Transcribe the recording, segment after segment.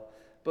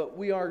but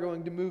we are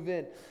going to move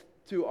in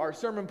to our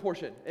sermon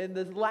portion. In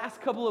the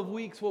last couple of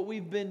weeks, what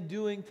we've been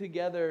doing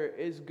together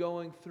is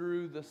going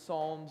through the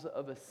Psalms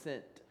of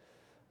Ascent.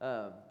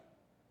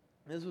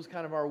 This was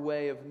kind of our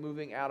way of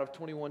moving out of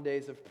 21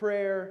 days of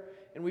prayer,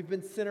 and we've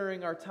been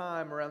centering our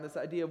time around this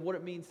idea of what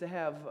it means to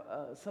have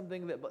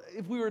something that,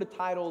 if we were to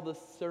title the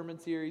sermon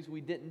series,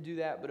 we didn't do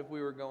that, but if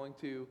we were going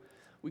to,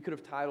 we could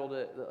have titled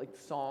it like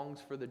Songs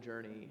for the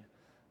Journey,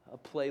 a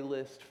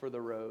playlist for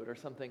the road, or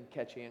something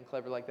catchy and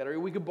clever like that. Or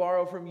we could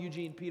borrow from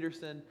Eugene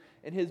Peterson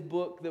in his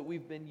book that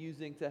we've been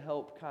using to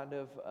help kind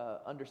of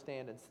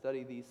understand and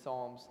study these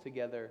Psalms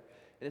together,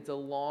 and it's a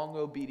long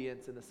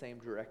obedience in the same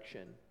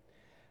direction.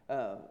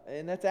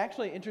 And that's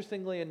actually,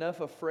 interestingly enough,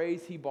 a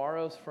phrase he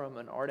borrows from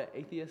an ardent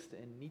atheist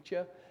in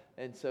Nietzsche.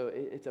 And so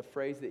it's a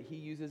phrase that he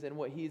uses. And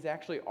what he's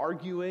actually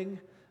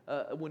arguing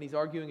when he's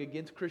arguing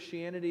against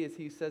Christianity is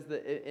he says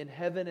that in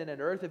heaven and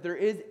in earth, if there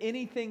is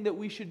anything that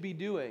we should be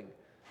doing,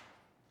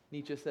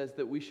 Nietzsche says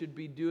that we should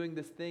be doing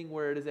this thing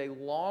where it is a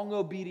long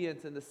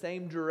obedience in the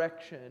same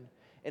direction.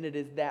 And it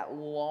is that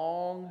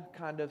long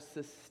kind of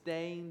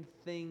sustained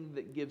thing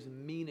that gives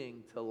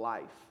meaning to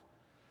life.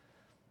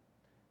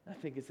 I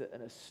think it's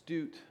an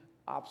astute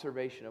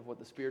observation of what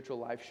the spiritual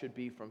life should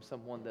be from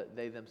someone that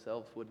they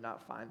themselves would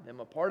not find them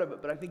a part of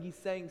it. But I think he's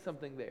saying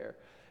something there.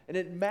 And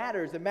it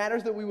matters. It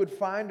matters that we would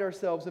find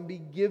ourselves and be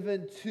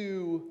given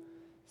to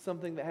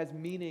something that has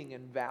meaning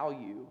and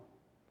value.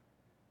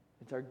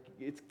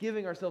 It's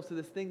giving ourselves to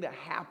this thing that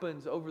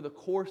happens over the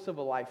course of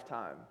a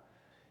lifetime.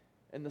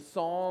 And the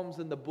Psalms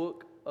and the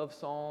book of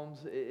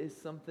Psalms is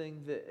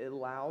something that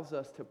allows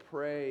us to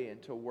pray and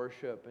to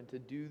worship and to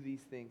do these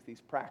things, these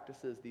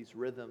practices, these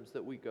rhythms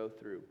that we go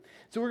through.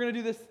 So we're going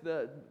to do this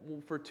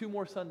for 2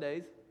 more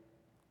Sundays,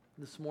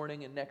 this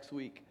morning and next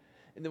week.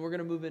 And then we're going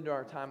to move into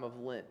our time of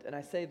Lent. And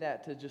I say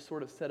that to just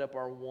sort of set up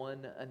our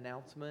one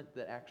announcement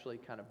that actually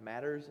kind of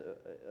matters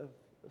of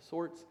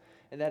sorts.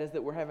 And that is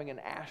that we're having an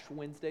Ash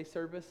Wednesday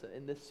service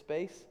in this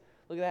space.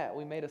 Look at that.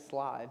 We made a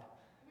slide.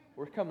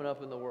 We're coming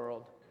up in the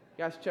world.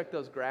 You guys, check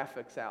those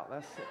graphics out.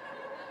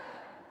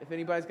 If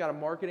anybody's got a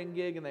marketing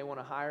gig and they want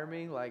to hire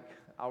me, like,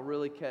 I'll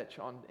really catch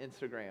on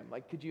Instagram.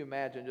 Like, could you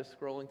imagine just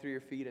scrolling through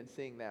your feed and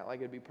seeing that? Like,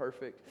 it'd be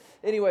perfect.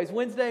 Anyways,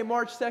 Wednesday,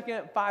 March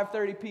 2nd,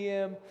 5:30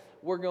 p.m.,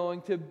 we're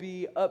going to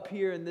be up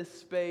here in this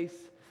space,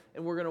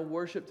 and we're going to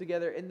worship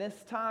together. And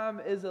this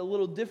time is a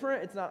little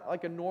different. It's not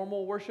like a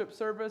normal worship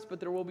service, but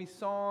there will be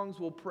songs.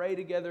 We'll pray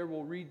together.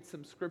 We'll read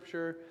some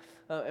scripture,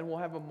 and we'll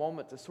have a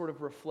moment to sort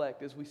of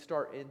reflect as we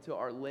start into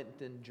our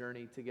Lenten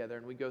journey together,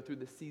 and we go through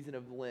the season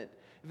of Lent.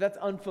 If that's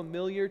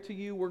unfamiliar to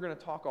you, we're going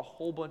to talk a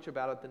whole bunch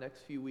about it the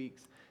next few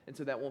weeks, and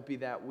so that won't be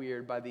that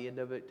weird by the end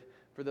of it.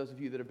 For those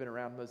of you that have been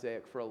around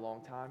Mosaic for a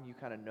long time, you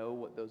kind of know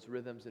what those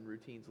rhythms and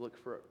routines look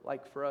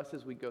like for us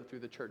as we go through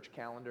the church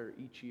calendar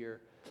each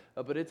year.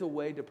 But it's a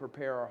way to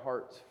prepare our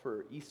hearts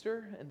for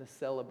Easter and the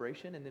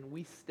celebration, and then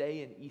we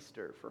stay in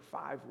Easter for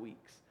 5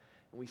 weeks,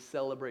 and we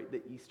celebrate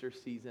the Easter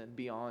season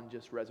beyond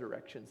just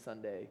Resurrection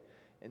Sunday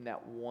in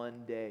that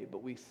one day.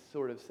 But we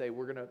sort of say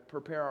we're going to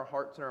prepare our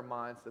hearts and our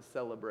minds to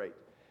celebrate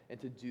and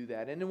to do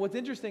that. And then what's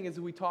interesting is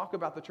we talk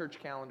about the church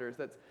calendars.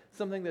 That's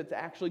something that's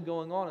actually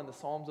going on in the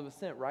Psalms of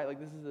Ascent, right? Like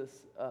this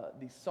is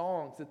these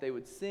songs that they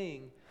would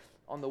sing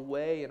on the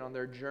way and on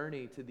their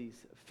journey to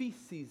these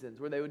feast seasons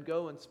where they would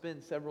go and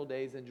spend several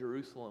days in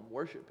Jerusalem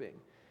worshiping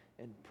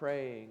and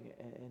praying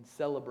and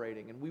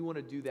celebrating. And we want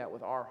to do that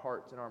with our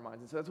hearts and our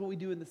minds. And so that's what we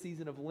do in the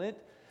season of Lent.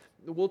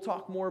 We'll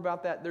talk more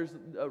about that. There's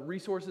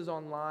resources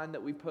online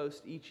that we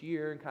post each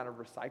year and kind of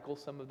recycle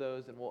some of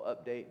those, and we'll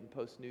update and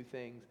post new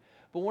things.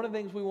 But one of the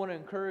things we want to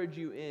encourage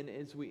you in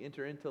as we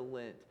enter into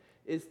Lent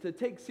is to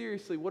take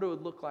seriously what it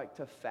would look like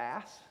to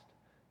fast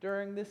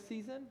during this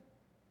season.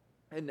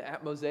 And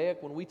at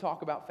Mosaic, when we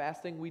talk about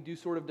fasting, we do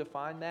sort of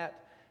define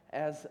that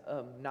as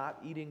not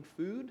eating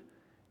food.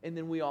 And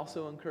then we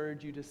also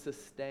encourage you to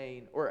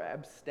sustain, or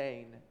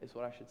abstain is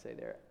what I should say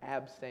there,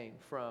 abstain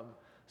from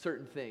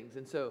certain things.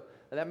 And so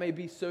that may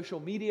be social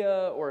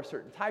media or a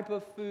certain type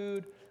of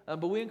food,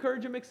 but we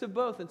encourage a mix of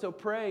both. And so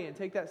pray and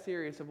take that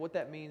serious of what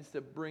that means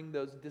to bring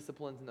those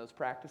disciplines and those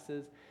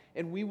practices.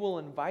 And we will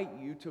invite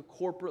you to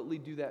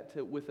corporately do that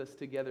with us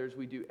together as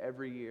we do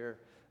every year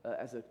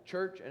as a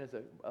church and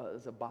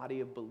as a body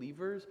of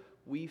believers.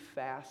 We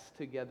fast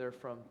together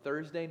from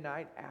Thursday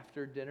night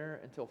after dinner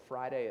until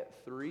Friday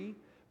at 3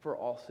 for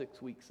all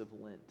 6 weeks of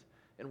Lent.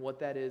 And what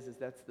that is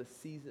that's the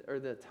season or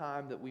the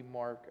time that we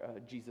mark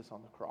Jesus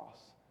on the cross.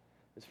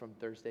 Is from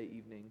Thursday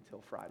evening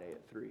till Friday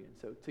at 3. And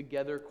so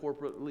together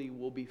corporately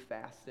we'll be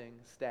fasting,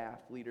 staff,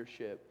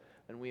 leadership,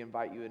 and we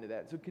invite you into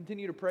that. So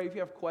continue to pray. If you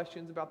have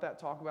questions about that,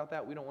 talk about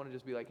that. We don't want to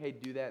just be like, hey,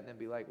 do that, and then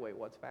be like, wait,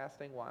 what's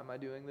fasting? Why am I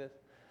doing this?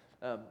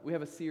 We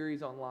have a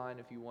series online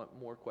if you want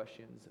more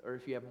questions, or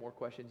if you have more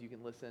questions, you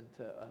can listen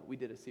to, we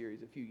did a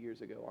series a few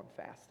years ago on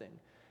fasting.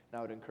 And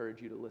I would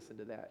encourage you to listen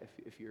to that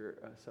if you're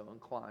so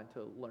inclined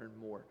to learn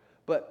more.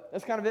 But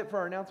that's kind of it for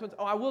our announcements.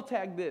 Oh, I will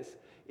tag this.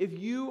 If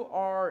you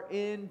are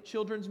in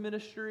children's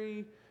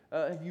ministry,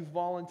 if you've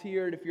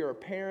volunteered, if you're a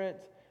parent,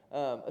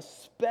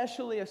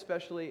 especially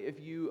if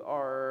you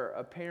are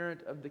a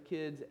parent of the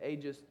kids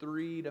ages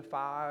 3 to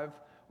 5,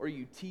 or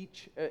you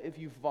teach, if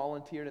you've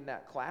volunteered in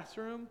that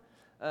classroom,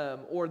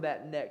 or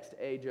that next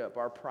age up,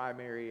 our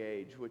primary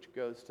age, which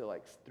goes to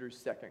like through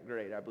second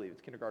grade, I believe.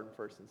 It's kindergarten,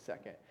 first, and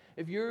second.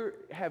 If you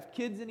have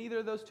kids in either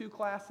of those two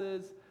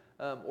classes,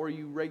 or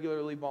you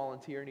regularly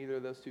volunteer in either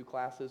of those two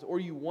classes, or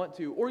you want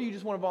to, or you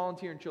just want to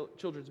volunteer in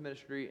children's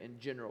ministry in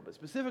general, but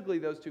specifically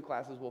those two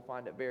classes, will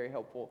find it very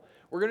helpful.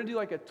 We're going to do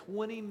like a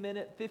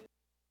 20-minute,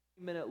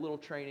 15-minute little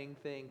training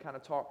thing, kind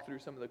of talk through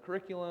some of the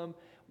curriculum,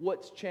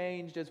 what's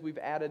changed as we've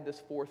added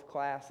this fourth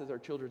class as our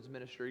children's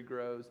ministry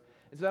grows.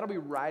 And so that'll be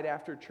right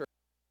after church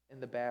in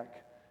the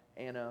back.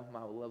 Anna,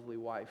 my lovely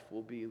wife,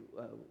 will be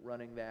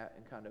running that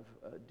and kind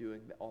of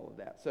doing all of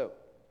that. So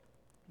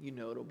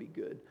it'll be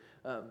good.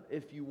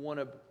 If you want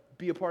to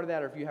be a part of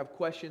that, or if you have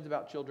questions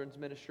about children's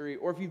ministry,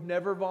 or if you've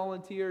never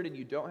volunteered and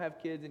you don't have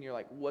kids and you're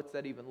like, what's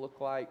that even look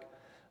like?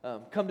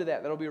 Come to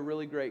that. That'll be a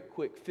really great,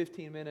 quick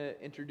 15-minute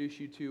introduce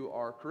you to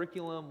our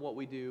curriculum, what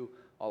we do,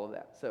 all of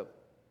that. So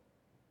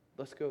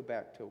let's go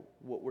back to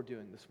what we're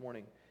doing this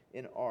morning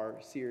in our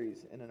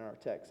series and in our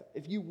text.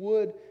 If you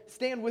would,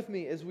 stand with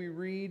me as we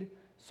read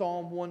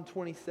Psalm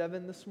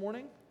 127 this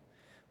morning.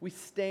 We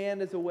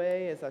stand as a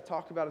way, as I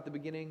talked about at the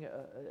beginning,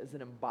 as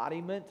an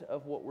embodiment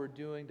of what we're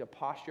doing to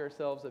posture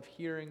ourselves of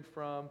hearing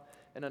from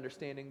and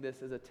understanding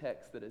this as a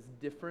text that is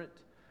different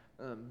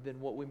than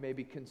what we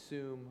maybe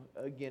consume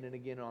again and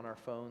again on our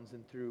phones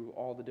and through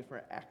all the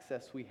different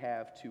access we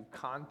have to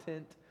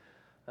content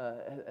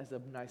as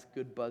a nice,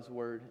 good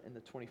buzzword in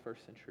the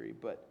 21st century.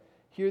 But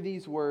hear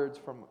these words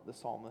from the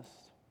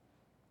psalmist.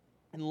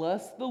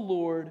 Unless the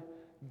Lord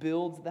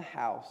builds the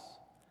house,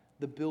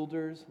 the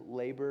builders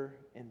labor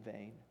in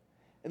vain.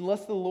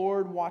 Unless the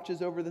Lord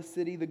watches over the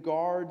city, the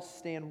guards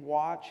stand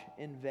watch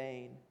in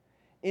vain.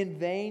 In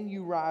vain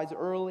you rise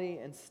early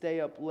and stay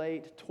up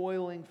late,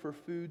 toiling for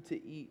food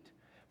to eat,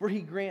 for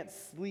he grants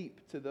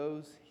sleep to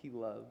those he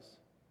loves.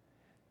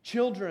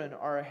 Children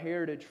are a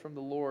heritage from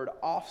the Lord,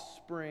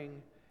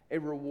 offspring a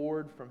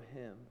reward from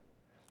him.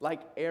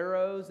 Like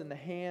arrows in the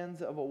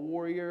hands of a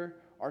warrior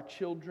are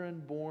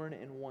children born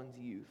in one's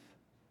youth.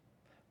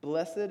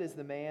 Blessed is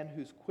the man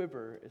whose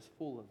quiver is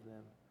full of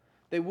them.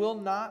 They will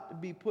not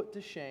be put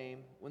to shame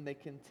when they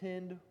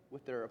contend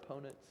with their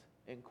opponents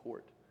in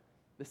court.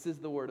 This is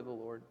the word of the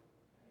Lord.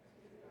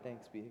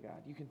 Thanks be to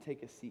God. You can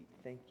take a seat.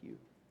 Thank you.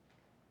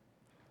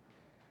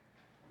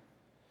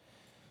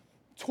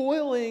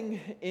 Toiling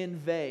in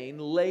vain,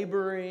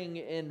 laboring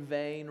in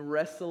vain,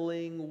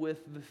 wrestling with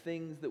the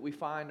things that we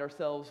find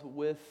ourselves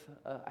with,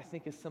 I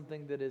think is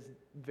something that is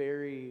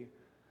very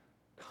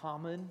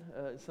common,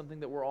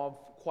 something that we're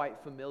all quite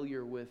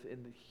familiar with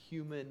in the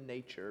human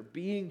nature.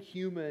 Being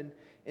human,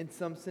 in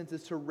some sense,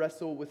 is to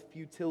wrestle with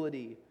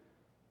futility.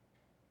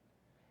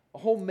 A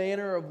whole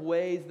manner of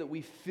ways that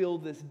we feel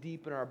this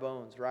deep in our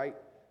bones, right?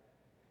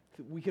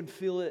 We can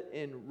feel it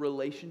in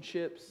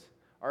relationships,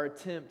 our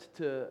attempt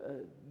to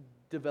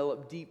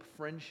develop deep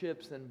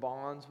friendships and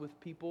bonds with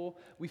people.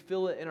 We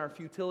feel it in our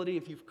futility.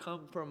 If you've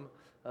come from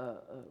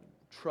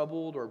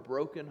troubled or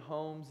broken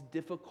homes,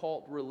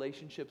 difficult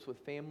relationships with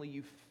family,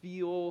 you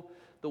feel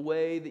the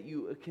way that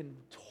you can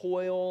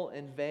toil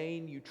in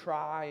vain. You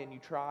try and you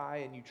try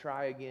and you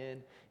try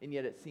again, and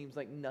yet it seems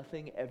like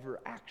nothing ever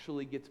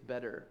actually gets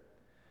better.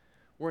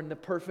 We're in the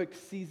perfect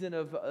season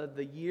of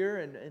the year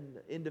and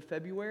into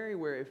February,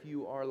 where if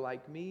you are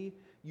like me,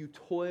 you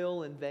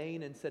toil in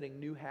vain in setting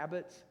new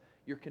habits.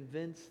 You're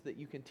convinced that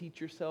you can teach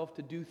yourself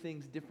to do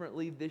things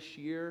differently this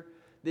year.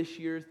 This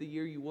year is the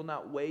year you will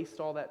not waste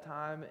all that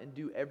time and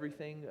do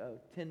everything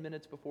 10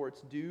 minutes before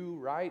it's due,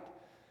 right?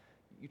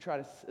 You try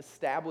to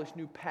establish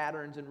new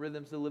patterns and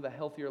rhythms to live a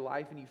healthier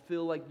life, and you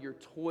feel like you're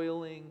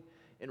toiling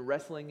and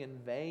wrestling in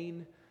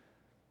vain.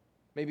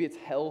 Maybe it's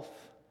health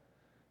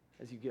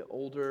as you get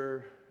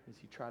older, as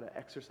you try to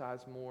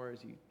exercise more,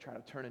 as you try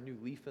to turn a new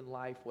leaf in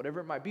life, whatever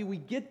it might be. We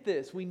get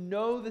this. We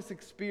know this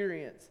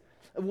experience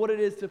of what it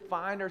is to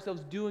find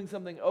ourselves doing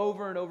something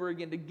over and over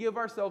again, to give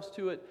ourselves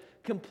to it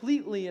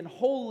completely and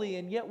wholly,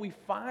 and yet we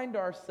find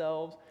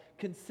ourselves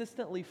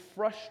consistently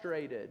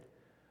frustrated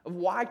of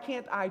why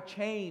can't I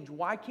change?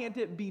 Why can't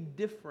it be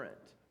different?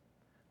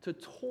 To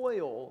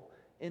toil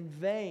in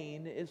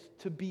vain is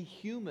to be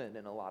human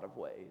in a lot of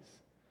ways.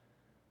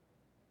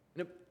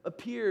 And it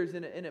appears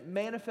and it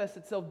manifests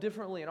itself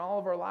differently in all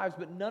of our lives,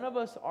 but none of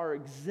us are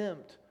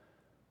exempt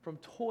from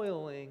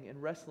toiling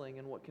and wrestling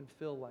in what can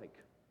feel like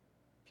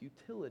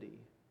futility,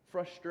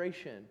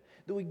 frustration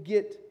that we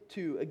get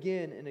to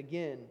again and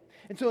again.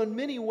 And so in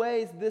many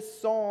ways,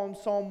 this psalm,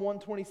 Psalm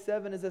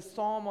 127, is a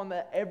psalm on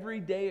the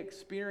everyday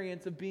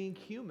experience of being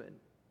human.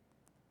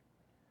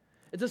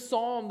 It's a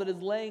psalm that is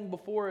laying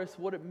before us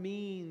what it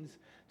means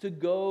to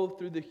go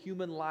through the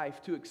human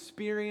life, to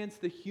experience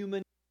the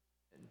human.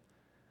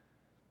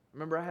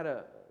 Remember, I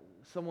had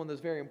someone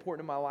that's very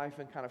important in my life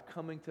and kind of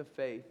coming to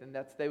faith, and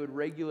they would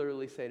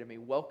regularly say to me,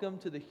 "Welcome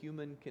to the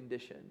human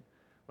condition."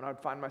 When I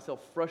would find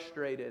myself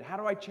frustrated, how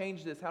do I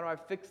change this? How do I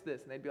fix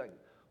this? And they'd be like,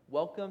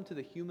 Welcome to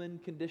the human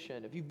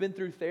condition. If you've been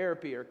through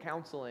therapy or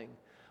counseling,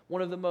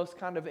 one of the most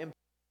kind of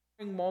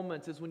empowering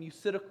moments is when you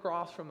sit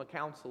across from a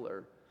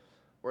counselor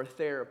or a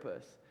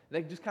therapist. And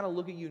they just kind of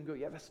look at you and go,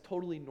 yeah, that's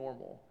totally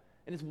normal.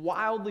 And it's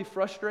wildly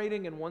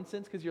frustrating in one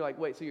sense because you're like,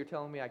 wait, so you're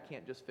telling me I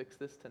can't just fix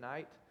this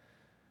tonight?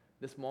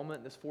 This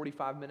moment, this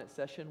 45-minute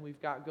session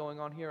we've got going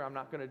on here, I'm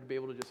not going to be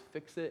able to just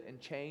fix it and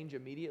change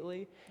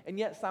immediately. And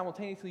yet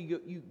simultaneously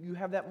you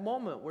have that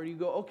moment where you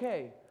go,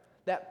 okay,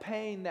 that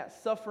pain, that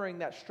suffering,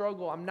 that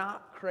struggle, I'm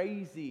not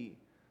crazy.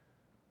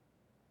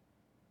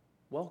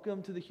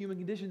 Welcome to the human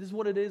condition. This is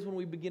what it is when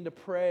we begin to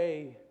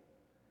pray.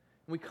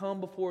 We come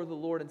before the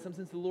Lord. In some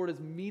sense, the Lord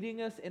is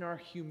meeting us in our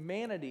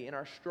humanity, in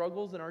our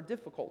struggles and our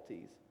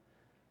difficulties.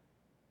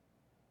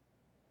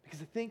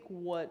 Because I think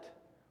what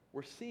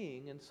we're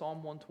seeing in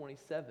Psalm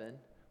 127,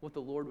 what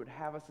the Lord would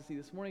have us to see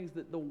this morning, is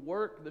that the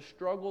work, the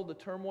struggle, the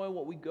turmoil,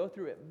 what we go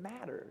through, it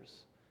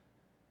matters.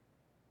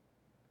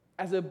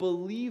 As a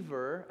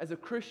believer, as a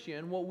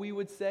Christian, what we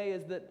would say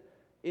is that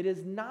it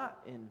is not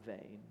in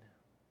vain.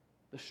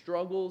 The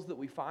struggles that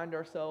we find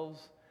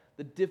ourselves,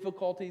 the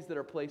difficulties that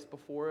are placed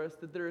before us,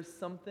 that there is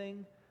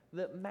something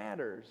that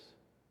matters.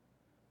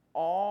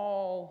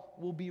 All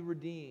will be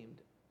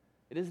redeemed.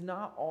 It is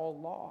not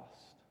all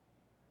lost.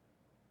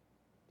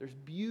 There's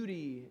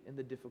beauty in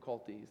the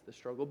difficulties, the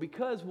struggle,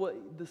 because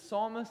what the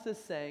psalmist is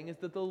saying is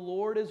that the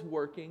Lord is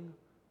working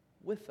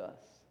with us.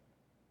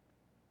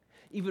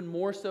 Even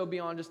more so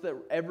beyond just the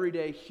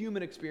everyday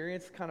human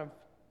experience, kind of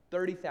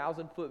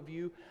 30,000-foot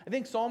view. I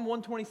think Psalm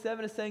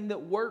 127 is saying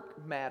that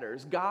work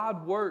matters.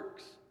 God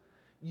works.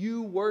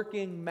 You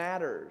working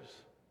matters.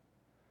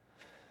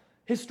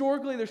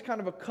 Historically, there's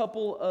kind of a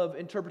couple of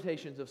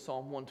interpretations of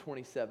Psalm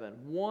 127.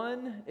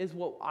 One is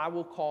what I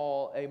will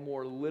call a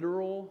more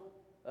literal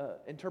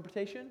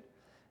interpretation,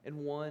 and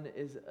one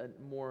is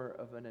more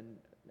of an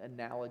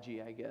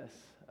analogy, I guess.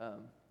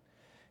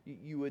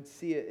 You would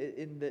see it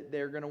in that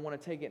they're going to want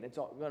to take it and it's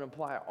going to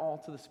apply it all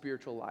to the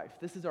spiritual life.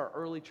 This is our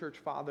early church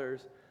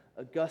fathers,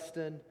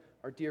 Augustine,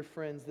 our dear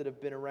friends that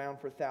have been around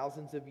for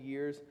thousands of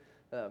years.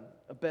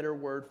 A better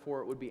word for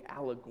it would be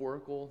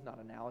allegorical, not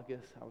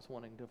analogous. I was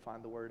wanting to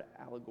find the word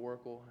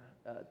allegorical.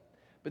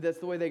 But that's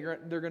the way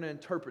they're going to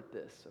interpret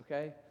this,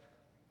 okay?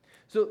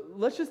 So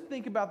let's just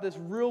think about this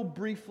real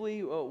briefly,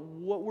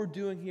 what we're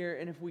doing here,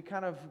 and if we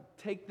kind of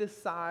take this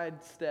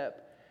side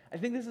step, I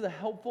think this is a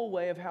helpful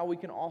way of how we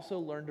can also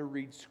learn to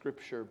read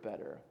Scripture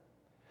better.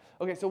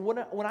 Okay, so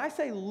when I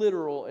say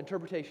literal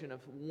interpretation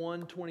of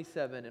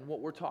 127 and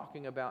what we're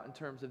talking about in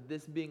terms of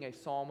this being a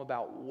psalm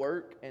about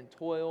work and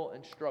toil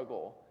and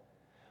struggle,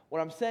 what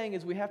I'm saying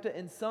is we have to,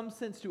 in some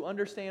sense, to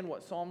understand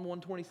what Psalm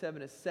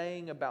 127 is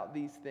saying about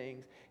these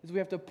things, is we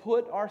have to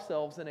put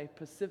ourselves in a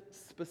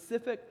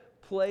specific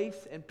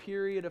place and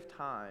period of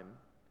time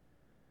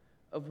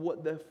of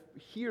what the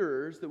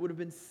hearers that would have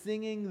been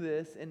singing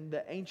this in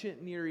the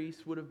ancient Near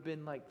East would have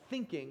been like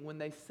thinking when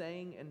they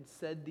sang and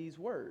said these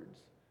words.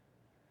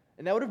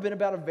 And that would have been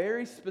about a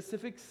very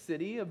specific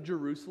city of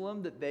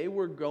Jerusalem that they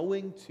were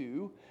going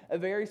to, a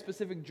very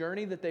specific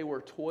journey that they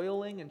were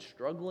toiling and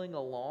struggling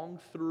along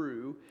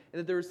through, and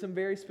that there were some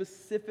very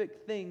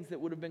specific things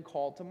that would have been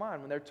called to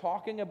mind. When they're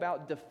talking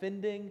about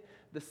defending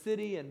the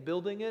city and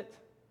building it,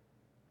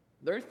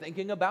 they're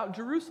thinking about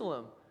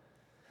Jerusalem.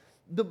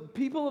 The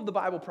people of the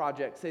Bible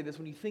Project say this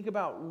when you think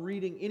about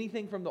reading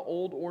anything from the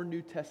Old or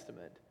New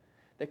Testament.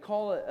 They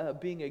call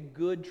it being a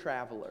good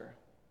traveler.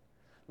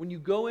 When you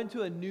go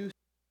into a new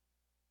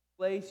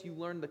place, you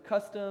learn the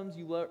customs,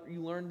 you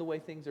learn the way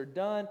things are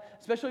done,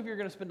 especially if you're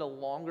going to spend a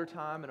longer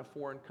time in a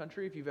foreign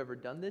country. If you've ever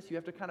done this, you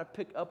have to kind of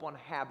pick up on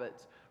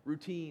habits,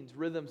 routines,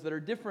 rhythms that are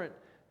different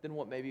than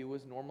what maybe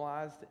was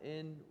normalized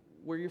in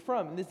where you're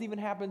from. And this even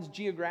happens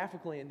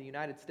geographically in the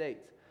United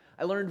States.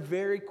 I learned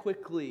very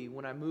quickly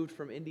when I moved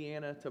from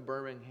Indiana to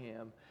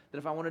Birmingham that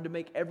if I wanted to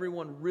make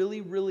everyone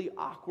really, really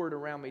awkward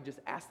around me, just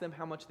ask them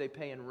how much they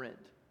pay in rent.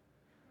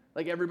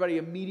 Like everybody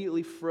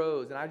immediately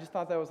froze, and I just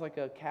thought that was like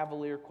a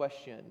cavalier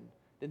question.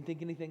 Didn't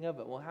think anything of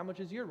it. Well, how much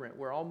is your rent?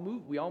 We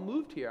all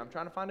moved here. I'm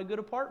trying to find a good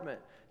apartment.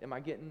 Am I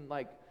getting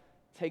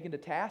taken to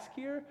task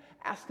here?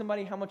 Ask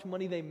somebody how much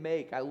money they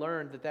make. I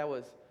learned that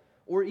was,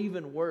 or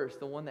even worse,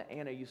 the one that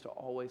Anna used to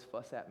always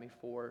fuss at me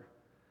for.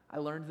 I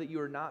learned that you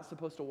are not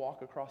supposed to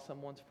walk across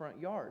someone's front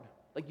yard.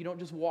 Like you don't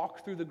just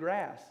walk through the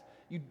grass.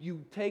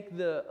 You take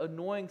the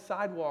annoying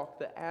sidewalk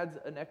that adds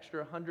an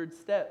extra 100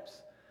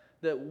 steps,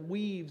 that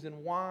weaves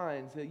and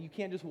winds. That you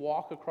can't just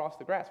walk across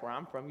the grass. Where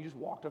I'm from, you just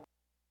walked across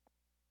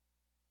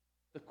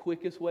the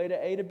quickest way to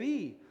A to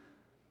B.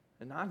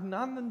 And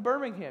not in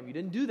Birmingham. You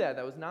didn't do that.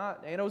 That was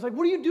not. And I was like,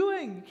 what are you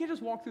doing? You can't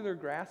just walk through their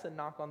grass and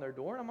knock on their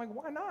door. And I'm like,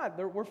 why not?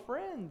 We're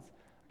friends.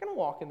 I'm going to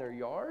walk in their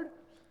yard.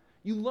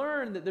 You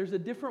learn that there's a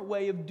different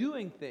way of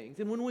doing things.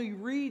 And when we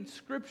read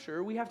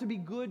Scripture, we have to be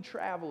good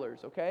travelers,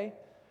 okay?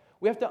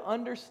 We have to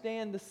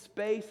understand the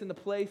space and the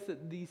place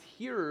that these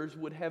hearers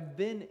would have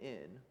been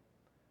in.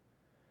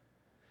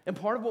 And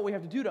part of what we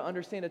have to do to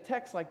understand a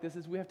text like this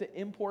is we have to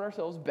import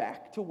ourselves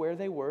back to where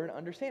they were and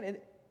understand. And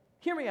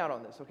hear me out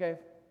on this, okay?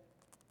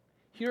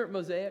 Here at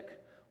Mosaic,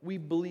 We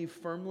believe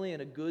firmly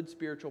in a good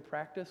spiritual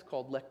practice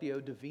called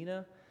Lectio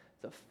Divina.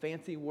 It's a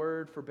fancy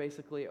word for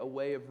basically a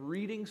way of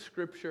reading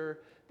Scripture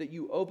that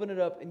you open it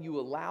up and you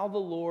allow the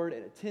Lord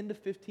in a 10 to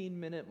 15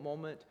 minute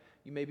moment.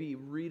 You maybe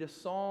read a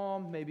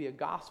psalm, maybe a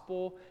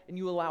gospel, and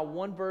you allow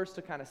one verse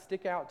to kind of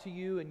stick out to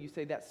you, and you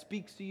say that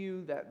speaks to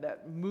you,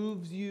 that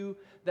moves you,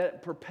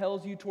 that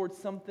propels you towards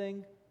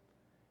something.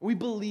 We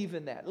believe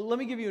in that. Let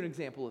me give you an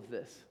example of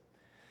this.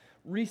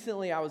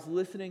 Recently, I was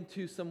listening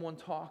to someone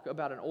talk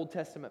about an Old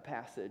Testament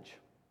passage,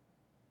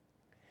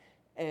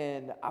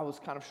 and I was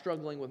kind of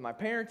struggling with my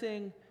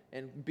parenting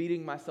and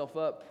beating myself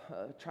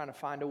up, trying to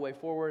find a way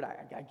forward.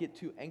 I get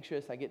too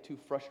anxious. I get too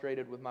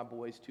frustrated with my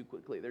boys too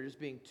quickly. They're just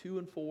being 2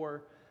 and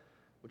 4,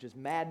 which is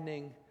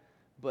maddening.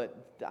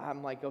 But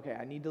I'm like, okay,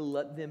 I need to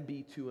let them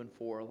be 2 and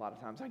 4 a lot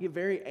of times. I get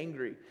very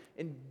angry.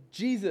 And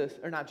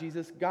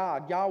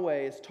God,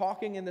 Yahweh, is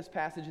talking in this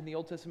passage in the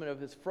Old Testament of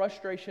his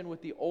frustration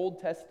with the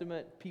Old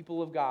Testament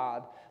people of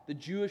God, the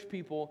Jewish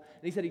people.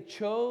 And he said he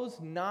chose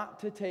not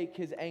to take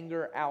his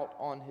anger out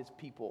on his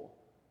people.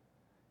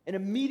 And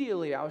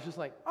immediately I was just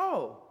like,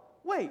 oh,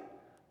 wait.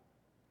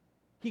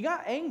 He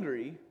got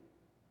angry.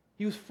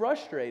 He was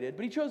frustrated,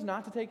 but he chose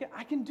not to take it.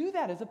 I can do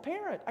that as a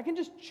parent. I can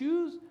just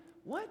choose,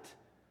 what?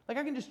 Like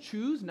I can just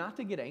choose not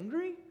to get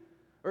angry?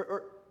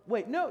 Or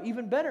wait, no,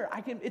 even better.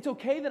 It's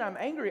okay that I'm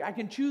angry. I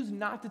can choose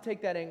not to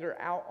take that anger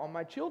out on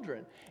my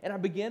children. And I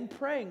began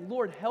praying,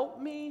 Lord,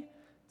 help me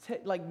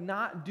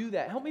not do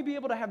that. Help me be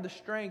able to have the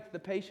strength, the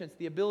patience,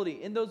 the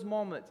ability in those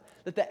moments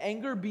that the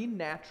anger be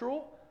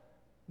natural.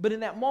 But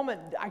in that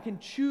moment, I can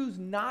choose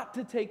not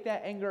to take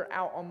that anger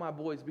out on my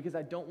boys because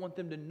I don't want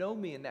them to know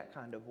me in that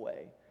kind of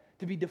way,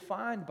 to be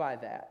defined by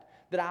that.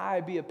 That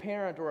I be a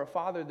parent or a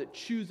father that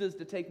chooses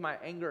to take my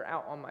anger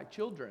out on my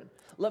children.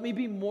 Let me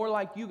be more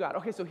like you, God.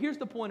 Okay, so here's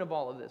the point of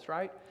all of this,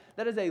 right?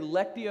 That is a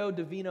Lectio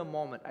Divina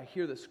moment. I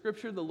hear the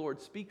Scripture, the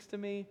Lord speaks to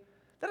me.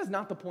 That is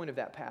not the point of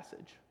that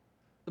passage.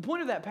 The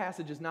point of that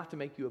passage is not to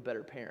make you a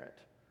better parent.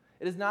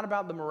 It is not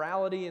about the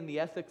morality and the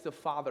ethics of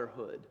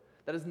fatherhood.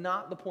 That is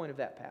not the point of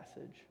that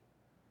passage.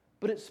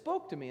 But it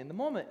spoke to me in the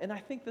moment, and I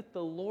think that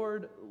the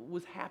Lord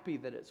was happy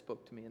that it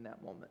spoke to me in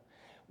that moment.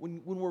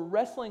 When we're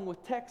wrestling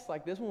with texts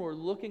like this, when we're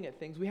looking at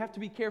things, we have to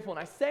be careful. And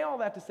I say all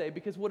that to say,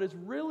 because what is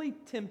really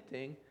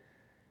tempting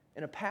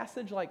in a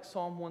passage like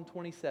Psalm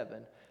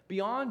 127,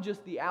 beyond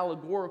just the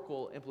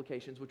allegorical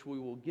implications, which we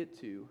will get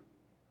to,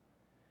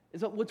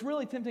 is that what's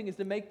really tempting is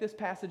to make this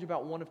passage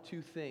about one of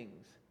two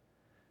things.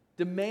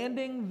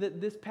 Demanding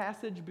that this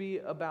passage be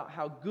about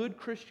how good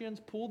Christians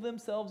pull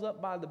themselves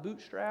up by the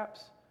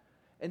bootstraps,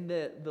 and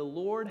that the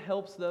Lord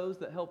helps those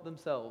that help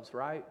themselves,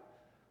 right?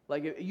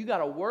 Like you got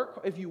to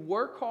work, if you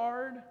work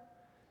hard,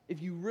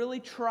 if you really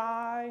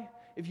try,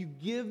 if you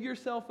give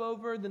yourself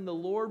over, then the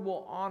Lord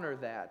will honor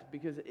that.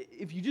 Because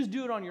if you just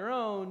do it on your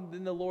own,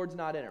 then the Lord's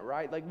not in it,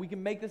 right? Like we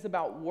can make this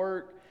about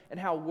work and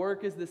how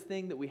work is this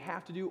thing that we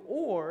have to do,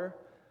 or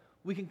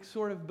we can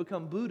sort of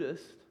become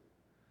Buddhist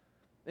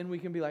and we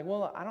can be like,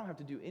 well, I don't have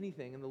to do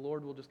anything and the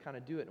Lord will just kind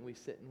of do it, and we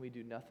sit and we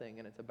do nothing,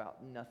 and it's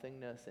about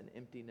nothingness and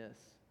emptiness.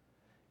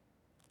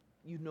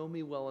 You know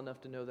me well enough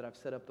to know that I've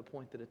set up the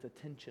point that it's a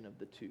tension of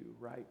the two,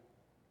 right?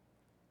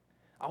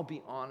 I'll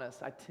be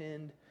honest, I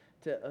tend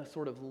to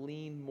sort of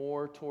lean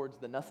more towards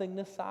the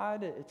nothingness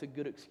side. It's a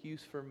good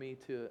excuse for me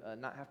to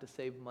not have to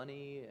save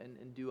money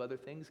and do other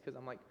things, because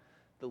I'm like,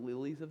 the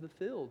lilies of the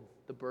field,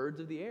 the birds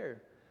of the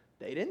air,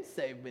 they didn't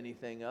save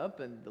anything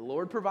up, and the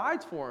Lord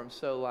provides for them.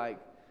 So like,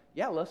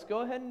 yeah, let's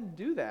go ahead and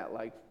do that.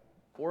 Like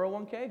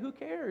 401k, who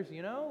cares,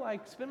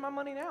 Like, spend my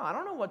money now. I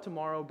don't know what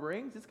tomorrow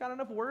brings. It's got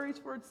enough worries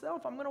for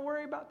itself. I'm going to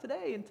worry about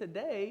today. And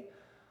today,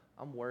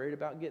 I'm worried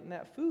about getting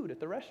that food at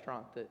the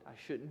restaurant that I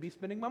shouldn't be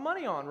spending my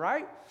money on,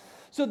 right?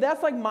 So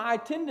that's like my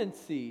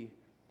tendency.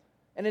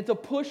 And it's a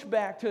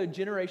pushback to a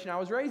generation I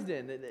was raised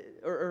in,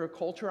 or a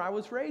culture I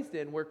was raised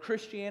in, where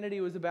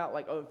Christianity was about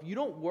like, oh, if you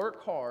don't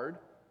work hard,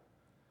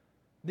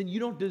 then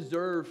you don't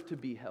deserve to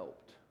be helped.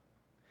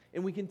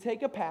 And we can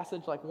take a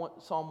passage like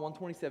Psalm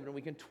 127 and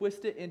we can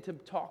twist it into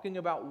talking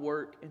about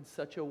work in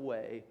such a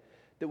way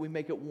that we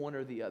make it one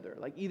or the other.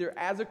 Like either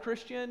as a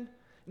Christian,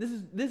 this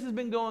has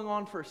been going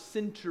on for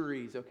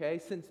centuries, okay?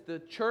 Since the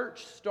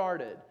church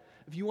started.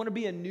 If you want to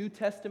be a New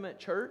Testament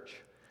church,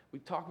 we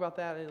talk about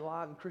that a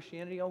lot in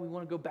Christianity. Oh, we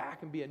want to go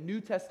back and be a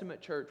New Testament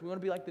church. We want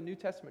to be like the New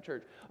Testament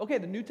church. Okay,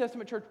 the New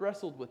Testament church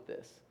wrestled with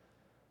this.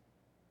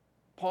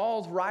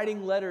 Paul's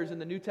writing letters in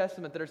the New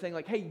Testament that are saying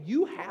like, hey,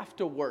 you have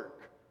to work.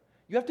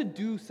 You have to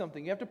do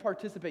something. You have to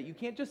participate. You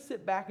can't just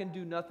sit back and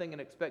do nothing and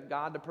expect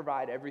God to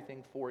provide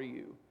everything for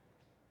you.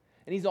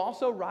 And he's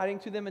also writing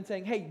to them and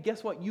saying, hey,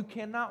 guess what? You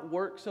cannot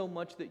work so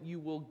much that you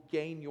will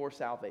gain your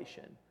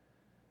salvation.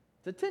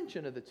 It's a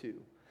tension of the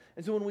two.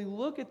 And so when we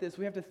look at this,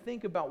 we have to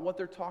think about what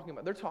they're talking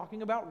about. They're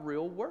talking about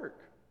real work.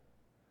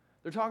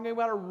 They're talking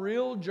about a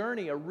real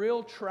journey, a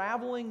real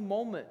traveling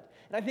moment.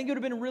 And I think it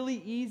would have been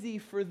really easy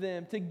for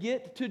them to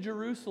get to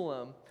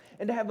Jerusalem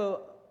and to have an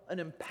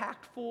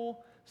impactful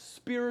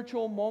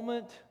spiritual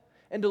moment,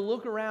 and to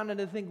look around and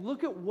to think,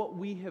 look at what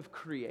we have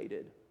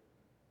created.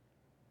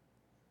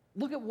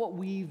 Look at what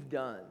we've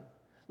done.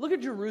 Look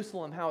at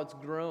Jerusalem, how it's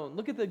grown.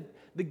 Look at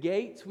the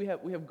gates. We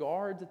have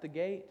guards at the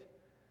gate.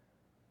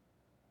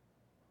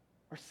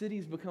 Our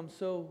city's become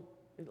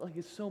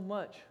it's so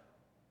much.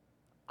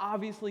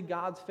 Obviously,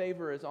 God's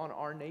favor is on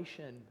our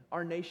nation.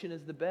 Our nation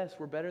is the best.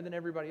 We're better than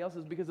everybody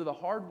else's because of the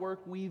hard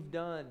work we've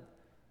done.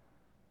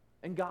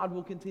 And God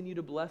will continue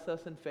to bless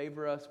us and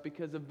favor us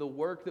because of the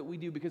work that we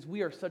do, because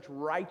we are such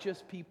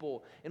righteous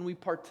people and we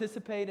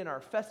participate in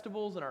our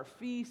festivals and our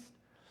feasts.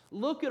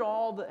 Look at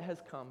all that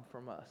has come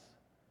from us.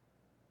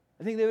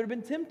 I think they would have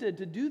been tempted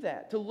to do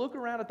that, to look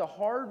around at the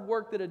hard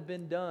work that had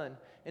been done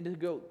and to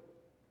go,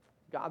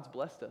 God's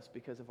blessed us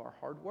because of our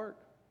hard work,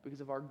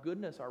 because of our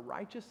goodness, our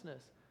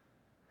righteousness.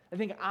 I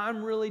think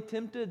I'm really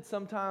tempted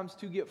sometimes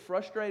to get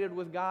frustrated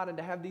with God and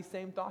to have these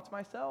same thoughts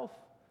myself.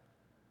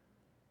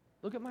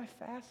 Look at my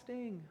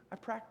fasting. I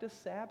practice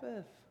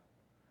Sabbath.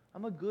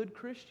 I'm a good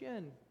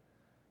Christian.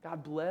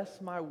 God bless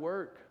my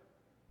work.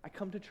 I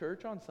come to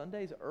church on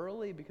Sundays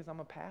early because I'm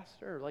a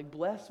pastor. Like,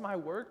 bless my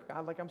work,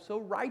 God. Like, I'm so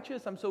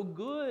righteous. I'm so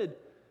good.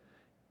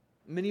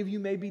 Many of you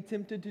may be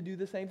tempted to do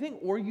the same thing,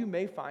 or you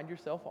may find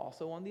yourself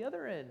also on the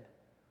other end.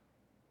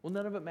 Well,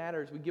 none of it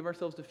matters. We give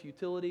ourselves to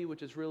futility,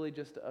 which is really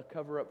just a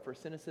cover-up for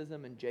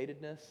cynicism and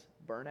jadedness,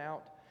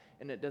 burnout,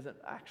 and it doesn't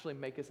actually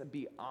make us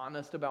be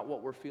honest about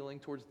what we're feeling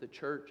towards the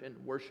church and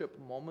worship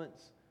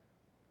moments.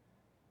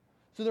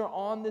 So they're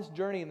on this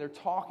journey, and they're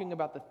talking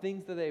about the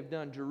things that they've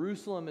done.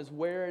 Jerusalem is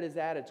where it is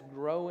at. It's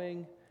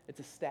growing.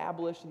 It's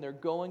established, and they're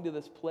going to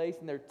this place,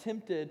 and they're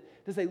tempted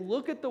to say,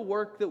 look at the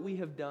work that we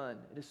have done.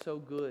 It is so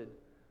good.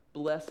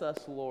 Bless us,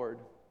 Lord.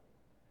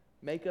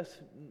 Make us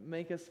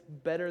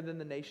better than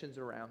the nations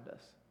around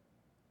us.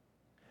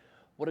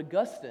 What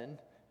Augustine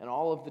and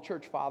all of the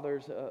church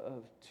fathers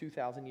of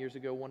 2,000 years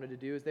ago wanted to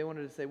do is they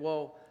wanted to say,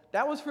 well,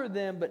 that was for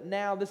them, but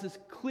now this is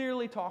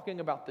clearly talking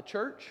about the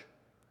church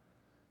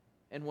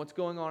and what's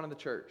going on in the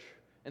church.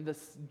 And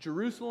this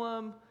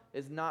Jerusalem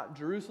is not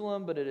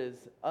Jerusalem, but it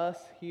is us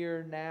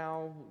here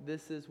now.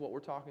 This is what we're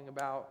talking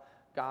about.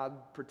 God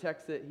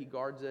protects it. He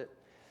guards it.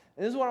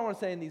 And this is what I want to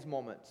say in these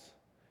moments.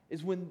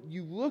 Is when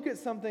you look at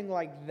something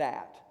like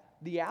that,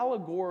 the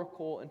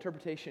allegorical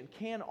interpretation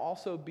can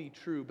also be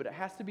true, but it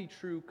has to be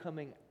true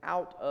coming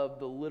out of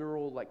the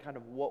literal, like kind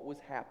of what was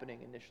happening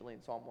initially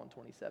in Psalm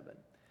 127.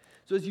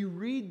 So as you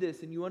read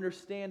this and you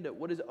understand it,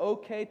 what is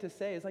okay to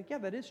say is like, yeah,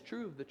 that is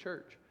true of the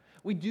church.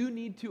 We do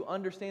need to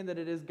understand that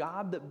it is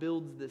God that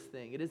builds this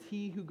thing. It is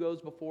He who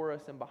goes before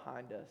us and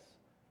behind us.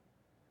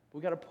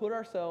 We've got to put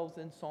ourselves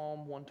in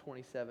Psalm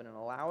 127 and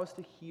allow us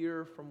to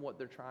hear from what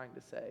they're trying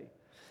to say.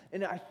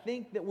 And I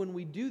think that when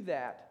we do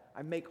that,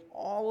 I make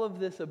all of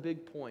this a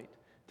big point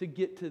to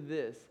get to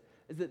this,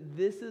 is that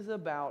this is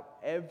about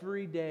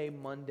everyday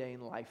mundane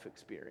life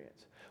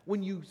experience.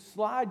 When you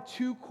slide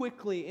too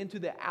quickly into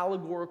the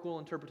allegorical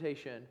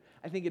interpretation,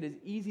 I think it is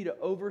easy to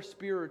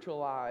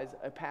over-spiritualize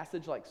a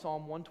passage like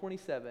Psalm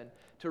 127,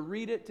 to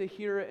read it, to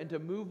hear it, and to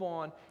move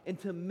on, and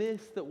to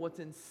miss that what's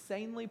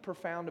insanely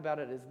profound about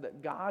it is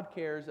that God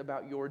cares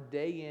about your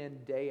day in,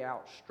 day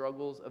out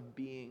struggles of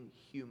being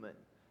human.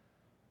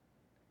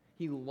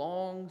 He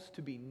longs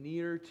to be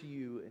near to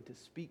you and to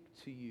speak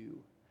to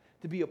you,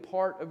 to be a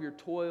part of your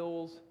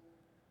toils,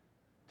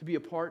 to be a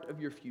part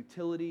of your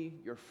futility,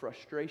 your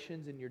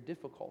frustrations, and your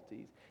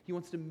difficulties. He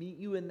wants to meet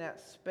you in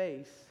that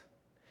space,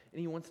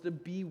 and He wants to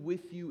be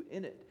with you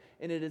in it.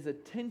 And it is a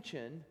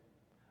tension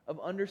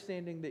of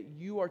understanding that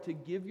you are to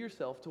give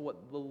yourself to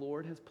what the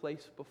Lord has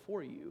placed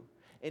before you.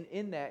 And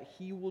in that,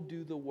 He will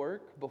do the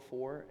work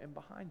before and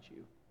behind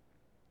you.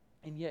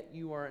 And yet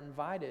you are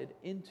invited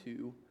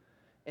into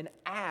and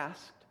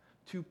asked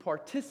to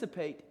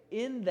participate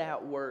in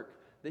that work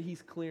that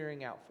He's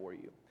clearing out for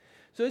you.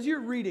 So as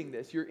you're reading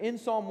this, you're in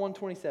Psalm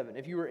 127.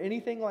 If you were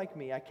anything like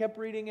me, I kept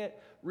reading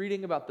it,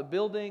 reading about the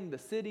building, the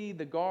city,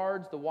 the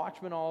guards, the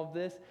watchmen, all of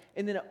this,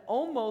 and then it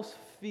almost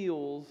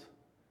feels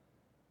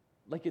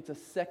like it's a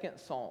second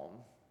psalm,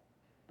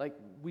 like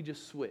we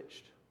just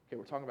switched. Okay,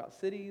 we're talking about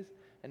cities,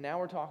 and now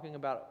we're talking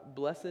about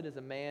blessed is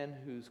a man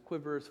whose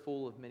quiver is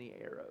full of many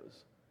arrows.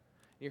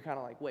 And you're kind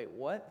of like, wait,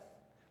 what?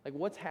 Like,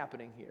 what's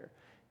happening here?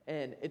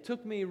 And it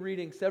took me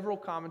reading several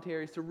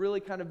commentaries to really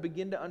kind of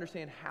begin to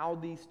understand how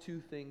these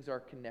two things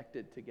are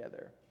connected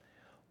together.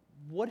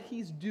 What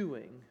he's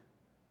doing,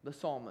 the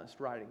psalmist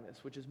writing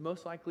this, which is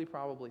most likely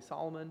probably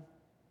Solomon,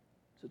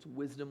 so it's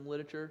wisdom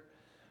literature.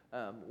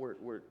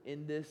 We're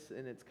in this,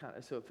 and it's kind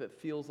of, so if it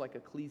feels like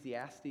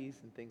Ecclesiastes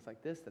and things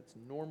like this, that's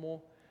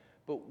normal.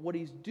 But what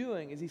he's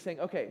doing is he's saying,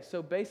 okay,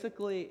 so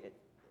basically,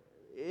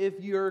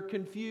 if you're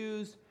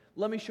confused,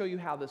 let me show you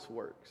how this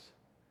works.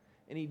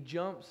 And he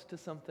jumps to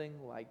something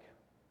like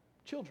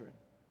children.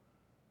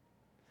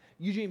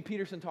 Eugene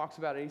Peterson talks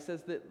about it. He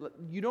says that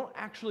you don't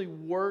actually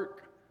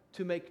work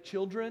to make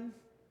children.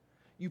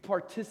 You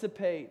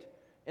participate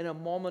in a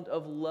moment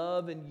of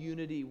love and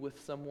unity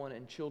with someone,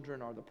 and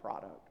children are the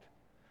product.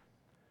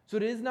 So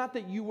it is not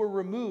that you were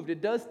removed.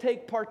 It does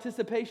take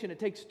participation. It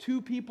takes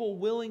two people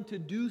willing to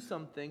do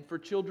something for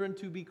children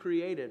to be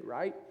created,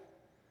 right?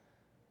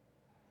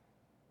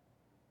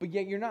 but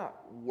yet you're not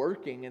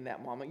working in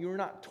that moment. You're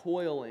not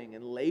toiling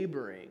and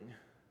laboring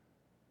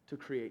to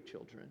create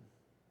children.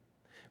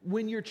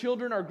 When your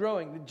children are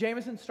growing,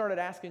 Jameson started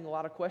asking a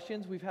lot of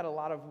questions. We've had a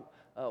lot of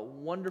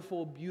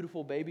wonderful,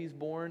 beautiful babies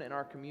born in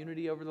our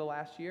community over the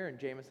last year, and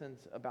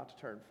Jameson's about to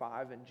turn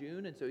 5 in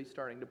June, and so he's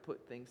starting to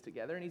put things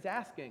together, and he's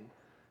asking,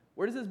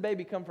 where does this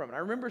baby come from? And I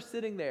remember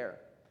sitting there,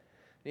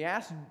 and he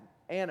asked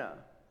Anna,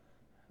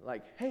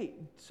 like, hey,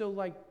 so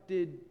like,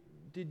 did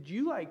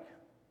you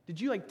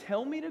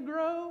tell me to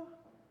grow?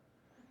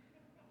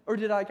 Or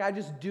did I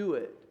just do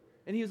it?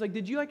 And he was like,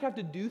 did you have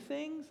to do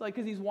things?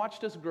 Because he's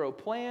watched us grow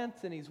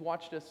plants and he's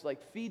watched us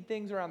feed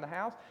things around the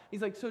house.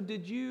 He's like, so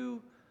did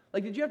you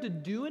have to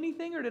do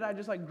anything, or did I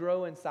just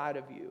so inside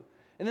of you?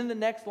 And then the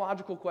next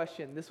logical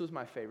question, this was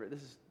my favorite.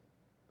 This is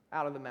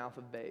out of the mouth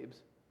of babes.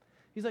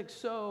 He's like,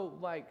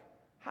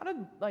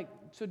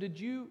 did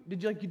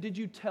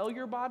you tell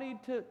your body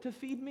to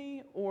feed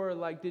me, or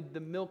did the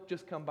milk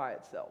just come by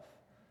itself?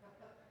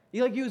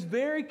 He was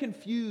very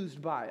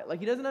confused by it.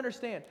 He doesn't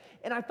understand.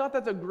 And I thought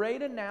that's a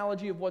great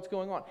analogy of what's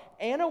going on.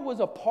 Anna was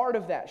a part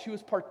of that. She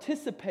was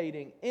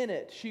participating in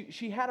it.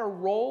 She had a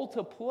role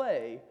to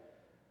play,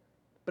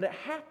 but it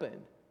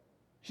happened.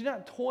 She did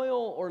not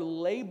toil or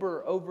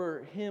labor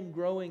over him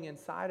growing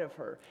inside of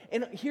her.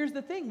 And here's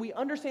the thing. We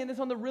understand this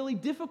on the really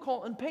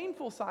difficult and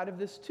painful side of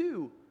this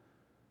too.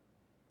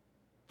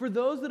 For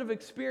those that have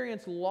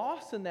experienced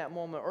loss in that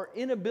moment or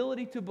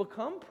inability to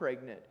become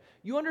pregnant,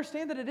 you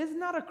understand that it is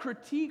not a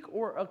critique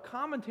or a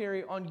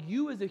commentary on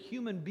you as a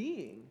human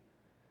being.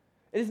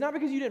 It is not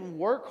because you didn't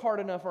work hard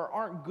enough or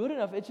aren't good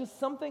enough. It's just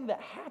something that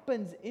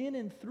happens in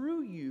and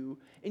through you,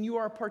 and you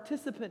are a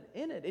participant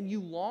in it, and you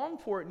long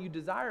for it and you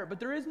desire it. But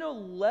there is no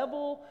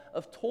level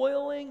of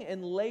toiling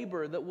and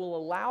labor that will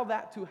allow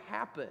that to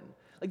happen.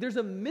 There's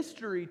a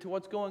mystery to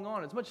what's going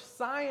on. As much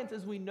science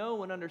as we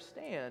know and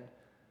understand,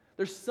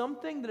 there's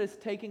something that is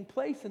taking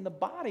place in the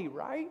body,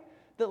 right?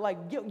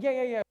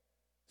 That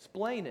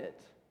explain it.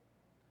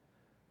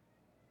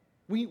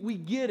 We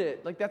get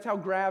it. That's how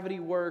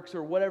gravity works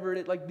or whatever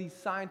it is, these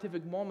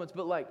scientific moments,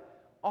 but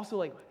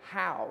also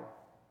how?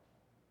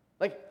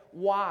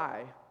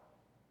 Why?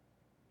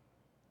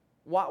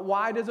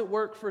 Why does it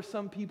work for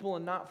some people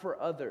and not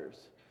for others?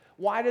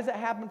 Why does it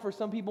happen for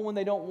some people when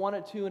they don't want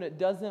it to and it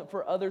doesn't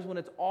for others when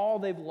it's all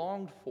they've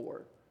longed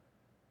for?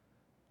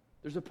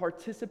 There's a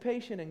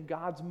participation in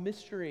God's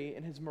mystery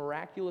and His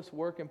miraculous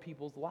work in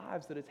people's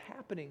lives that is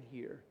happening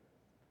here.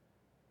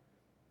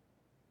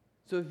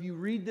 So if you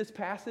read this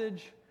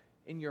passage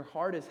and your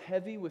heart is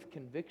heavy with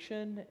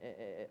conviction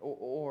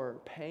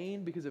or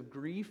pain because of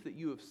grief that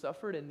you have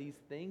suffered in these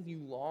things, you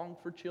long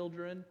for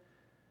children,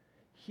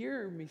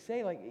 hear me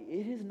say,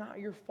 it is not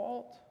your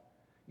fault.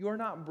 You are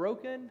not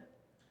broken.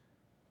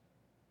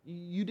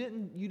 You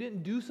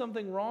didn't do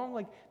something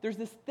wrong. There's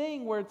this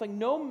thing where it's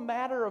no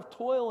matter of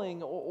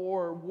toiling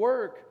or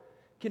work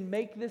can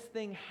make this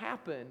thing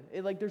happen.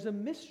 There's a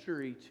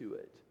mystery to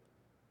it.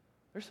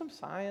 There's some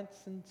science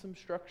and some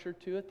structure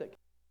to it that,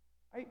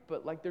 right?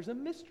 But there's a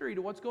mystery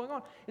to what's going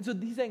on. And so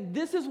he's saying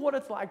this is what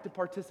it's like to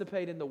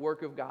participate in the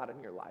work of God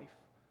in your life.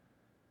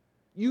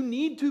 You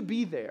need to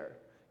be there.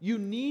 You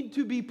need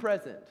to be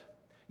present.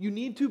 You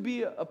need to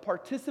be a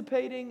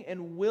participating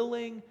and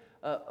willing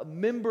a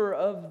member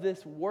of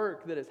this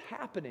work that is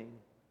happening.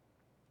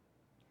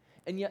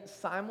 And yet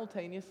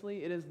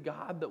simultaneously, it is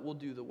God that will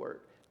do the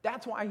work.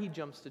 That's why he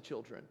jumps to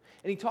children.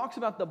 And he talks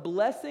about the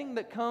blessing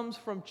that comes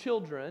from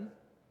children,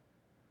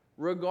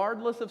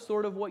 regardless of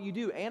sort of what you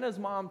do. Anna's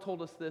mom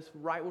told us this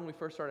right when we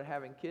first started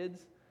having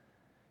kids.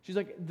 She's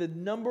like, the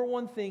number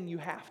one thing you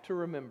have to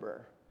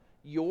remember,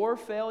 their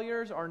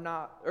failures are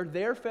not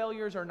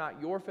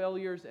your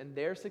failures, and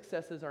their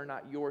successes are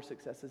not your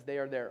successes. They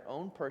are their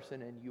own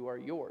person, and you are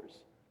yours.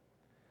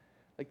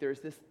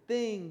 There's this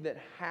thing that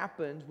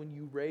happens when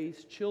you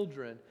raise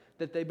children,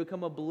 that they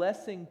become a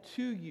blessing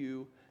to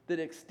you that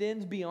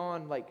extends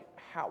beyond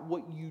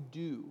what you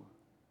do.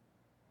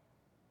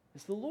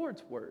 It's the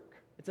Lord's work.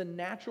 It's a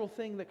natural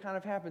thing that kind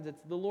of happens.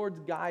 It's the Lord's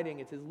guiding,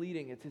 it's His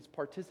leading, it's His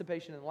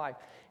participation in life.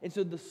 And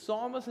so the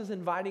psalmist is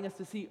inviting us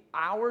to see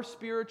our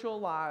spiritual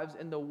lives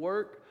and the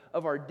work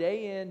of our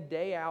day in,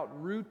 day out,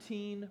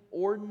 routine,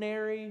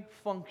 ordinary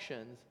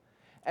functions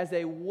as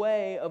a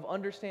way of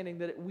understanding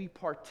that we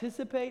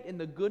participate in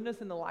the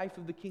goodness and the life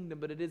of the kingdom,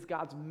 but it is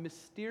God's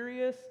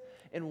mysterious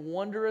and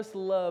wondrous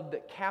love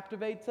that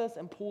captivates us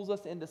and pulls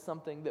us into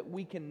something that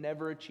we can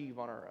never achieve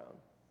on our own.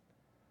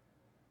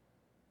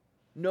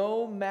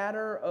 No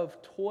matter of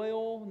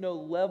toil, no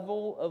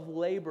level of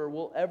labor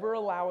will ever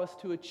allow us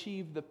to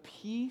achieve the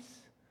peace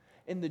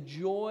and the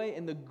joy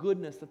and the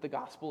goodness that the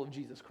gospel of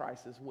Jesus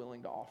Christ is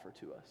willing to offer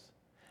to us.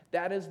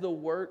 That is the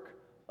work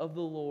of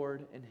the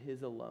Lord and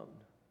His alone.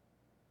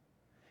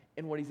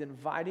 And what He's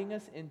inviting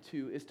us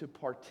into is to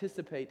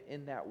participate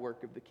in that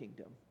work of the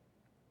kingdom.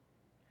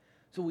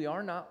 So we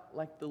are not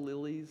like the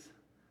lilies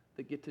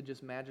that get to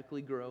just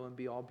magically grow and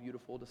be all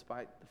beautiful,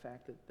 despite the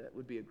fact that that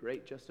would be a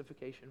great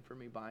justification for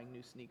me buying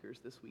new sneakers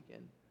this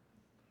weekend.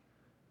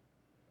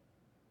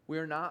 We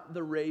are not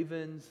the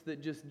ravens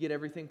that just get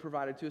everything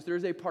provided to us. There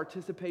is a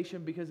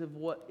participation because of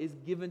what is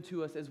given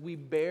to us as we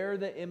bear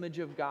the image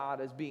of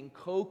God as being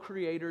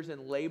co-creators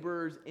and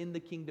laborers in the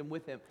kingdom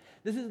with Him.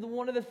 This is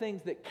one of the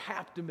things that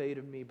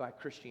captivated me by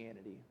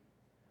Christianity.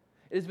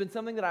 It has been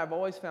something that I've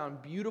always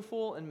found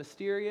beautiful and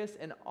mysterious,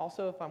 and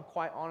also, if I'm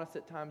quite honest,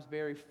 at times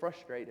very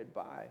frustrated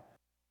by.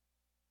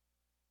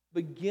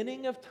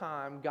 Beginning of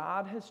time,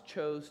 God has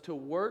chose to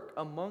work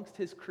amongst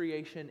His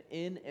creation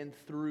in and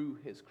through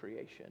His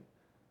creation.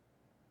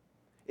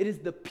 It is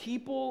the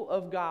people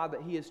of God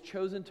that He has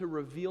chosen to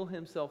reveal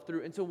Himself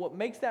through. And so what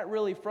makes that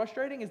really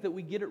frustrating is that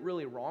we get it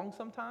really wrong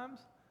sometimes.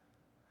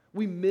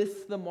 We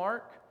miss the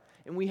mark,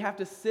 and we have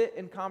to sit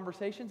in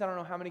conversations. I don't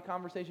know how many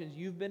conversations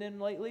you've been in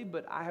lately,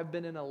 but I have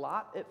been in a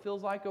lot, it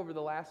feels like, over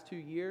the last 2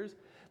 years,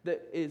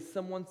 that is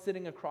someone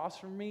sitting across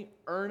from me,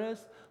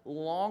 earnest,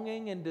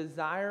 longing and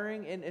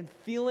desiring and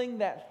feeling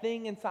that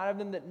thing inside of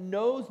them that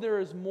knows there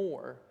is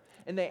more.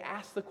 And they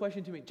ask the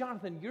question to me,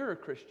 Jonathan, you're a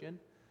Christian.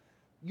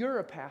 You're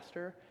a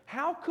pastor.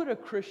 How could a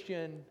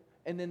Christian,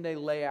 and then they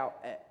lay out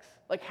X?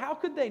 Like, how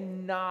could they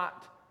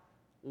not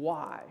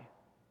Y?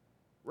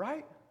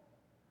 Right?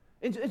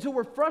 And so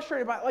we're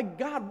frustrated by, like,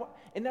 God, what?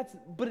 And that's,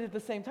 but at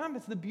the same time,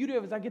 it's the beauty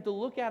of it is I get to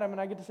look at Him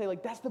and I get to say,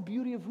 like, that's the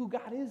beauty of who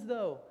God is,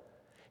 though.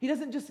 He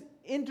doesn't just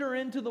enter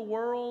into the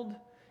world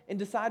and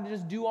decide to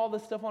just do all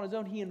this stuff on His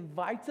own. He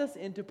invites us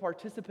in to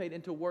participate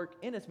and to work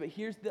in us. But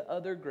here's the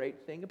other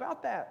great thing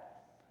about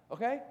that,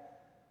 okay?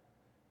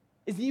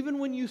 Is even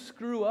when you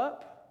screw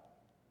up,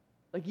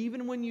 like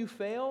even when you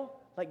fail,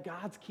 like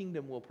God's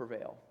kingdom will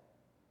prevail.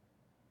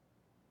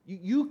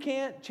 You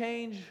can't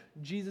change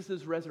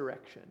Jesus'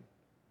 resurrection.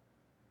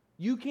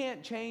 You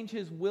can't change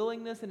His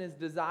willingness and His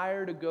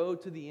desire to go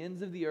to the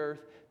ends of the earth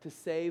to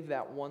save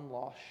that one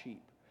lost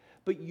sheep.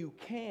 But you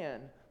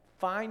can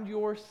find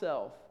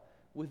yourself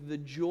with the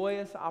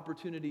joyous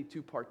opportunity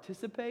to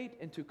participate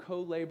and to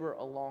co-labor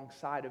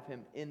alongside of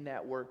Him in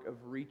that work of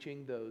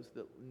reaching those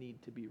that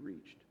need to be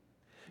reached.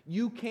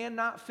 You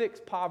cannot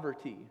fix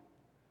poverty.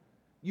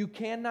 You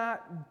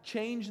cannot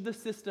change the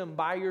system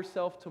by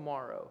yourself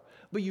tomorrow,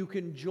 but you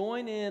can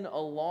join in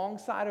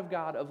alongside of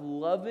God of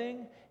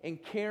loving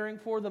and caring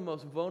for the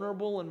most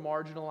vulnerable and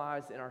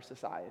marginalized in our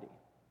society.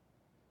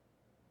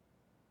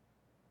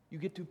 You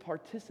get to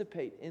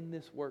participate in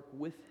this work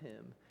with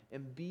Him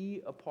and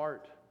be a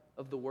part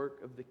of the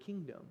work of the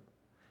kingdom. And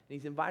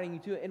He's inviting you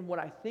to it. And what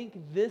I think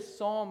this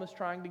psalm is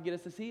trying to get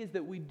us to see is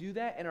that we do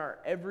that in our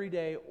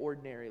everyday,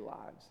 ordinary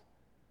lives.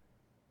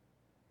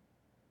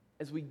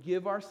 As we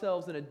give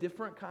ourselves in a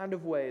different kind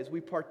of way, as we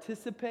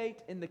participate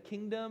in the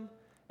kingdom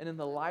and in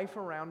the life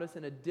around us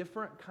in a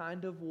different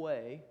kind of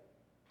way,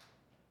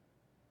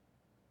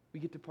 we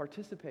get to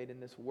participate in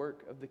this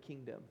work of the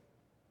kingdom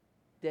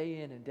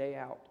day in and day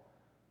out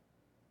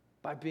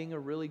by being a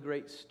really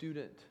great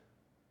student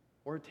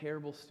or a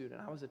terrible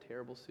student. I was a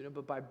terrible student,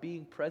 but by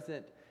being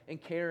present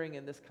and caring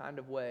in this kind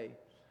of way,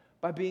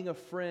 by being a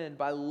friend,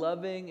 by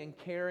loving and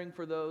caring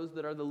for those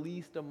that are the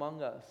least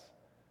among us,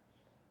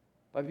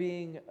 by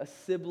being a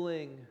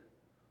sibling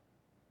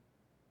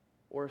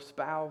or a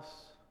spouse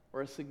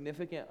or a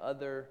significant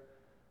other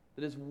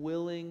that is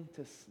willing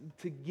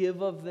to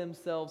give of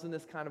themselves in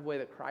this kind of way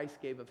that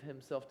Christ gave of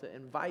Himself, to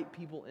invite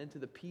people into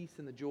the peace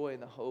and the joy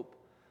and the hope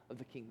of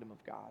the kingdom of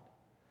God,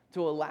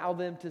 to allow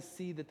them to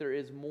see that there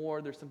is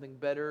more, there's something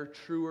better,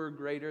 truer,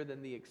 greater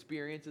than the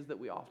experiences that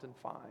we often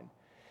find.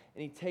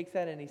 And He takes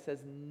that and He says,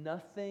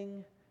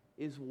 nothing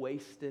is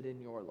wasted in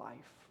your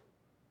life.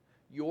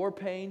 Your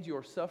pains,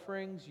 your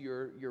sufferings,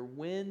 your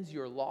wins,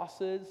 your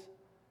losses,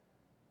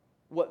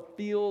 what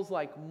feels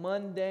like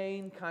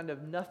mundane kind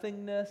of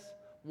nothingness.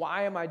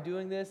 Why am I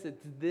doing this?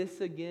 It's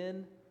this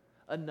again.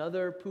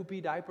 Another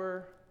poopy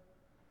diaper.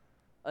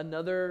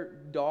 Another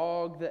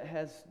dog that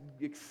has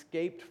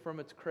escaped from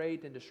its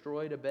crate and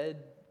destroyed a bed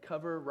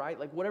cover, right?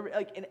 Like whatever,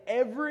 like in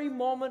every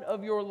moment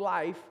of your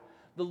life,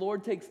 the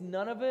Lord takes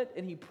none of it,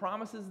 and He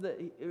promises that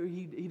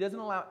He doesn't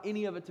allow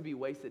any of it to be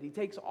wasted. He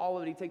takes all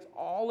of it. He takes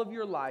all of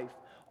your life,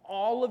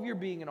 all of your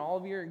being, and all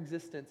of your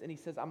existence, and He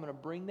says, I'm going to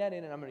bring that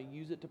in, and I'm going to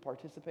use it to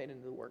participate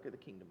in the work of the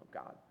kingdom of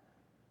God.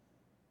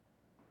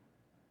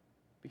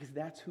 Because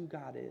that's who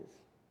God is.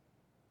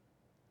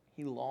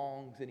 He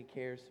longs and He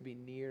cares to be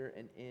near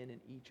and in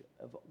each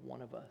of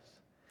one of us.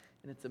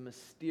 And it's a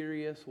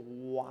mysterious,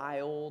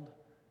 wild,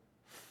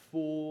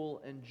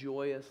 full, and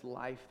joyous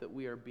life that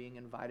we are being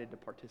invited to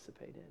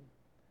participate in.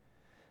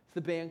 As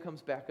the band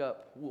comes back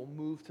up, we'll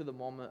move to the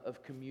moment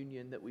of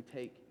communion that we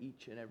take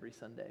each and every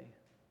Sunday.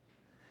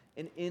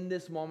 And in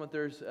this moment,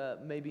 there's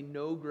maybe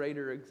no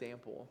greater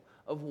example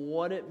of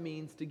what it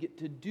means to get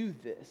to do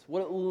this,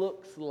 what it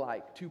looks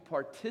like to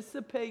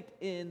participate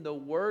in the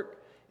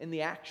work and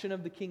the action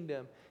of the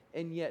kingdom,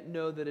 and yet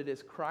know that it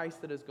is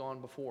Christ that has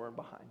gone before and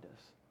behind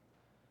us.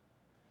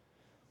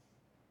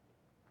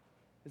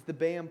 As the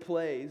band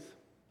plays,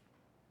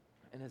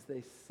 and as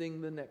they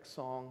sing the next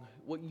song,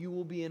 what you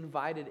will be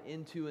invited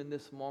into in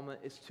this moment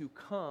is to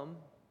come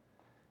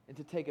and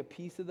to take a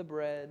piece of the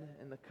bread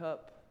and the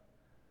cup,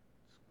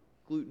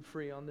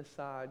 gluten-free on this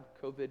side,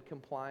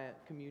 COVID-compliant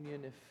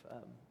communion if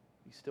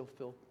you still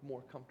feel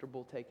more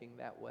comfortable taking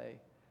that way.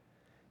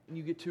 And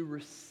you get to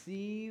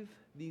receive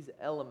these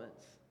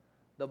elements,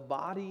 the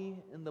body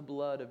and the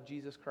blood of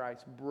Jesus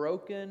Christ,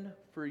 broken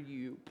for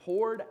you,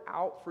 poured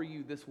out for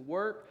you, this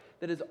work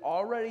that has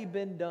already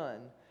been done,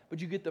 but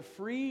you get the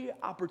free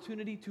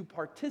opportunity to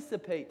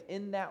participate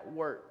in that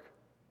work.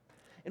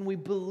 And we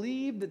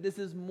believe that this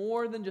is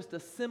more than just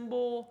a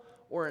symbol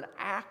or an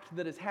act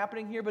that is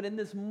happening here, but in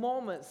this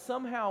moment,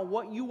 somehow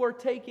what you are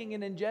taking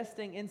and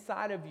ingesting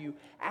inside of you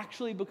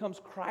actually becomes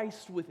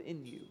Christ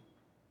within you.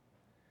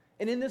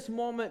 And in this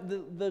moment,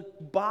 the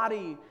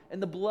body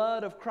and the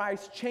blood of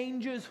Christ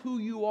changes who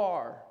you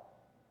are.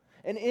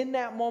 And in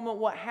that moment,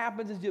 what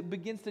happens is it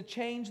begins to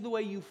change the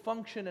way you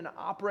function and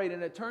operate,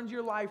 and it turns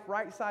your life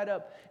right side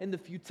up. And the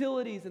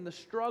futilities and the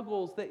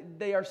struggles,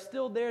 they are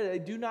still there. They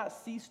do not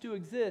cease to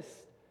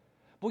exist.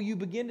 What you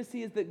begin to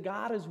see is that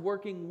God is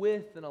working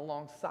with and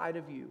alongside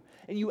of you.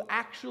 And you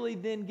actually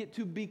then get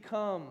to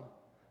become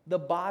the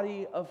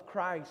body of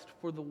Christ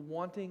for the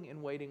wanting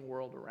and waiting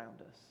world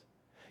around us.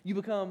 You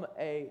become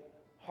a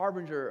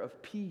harbinger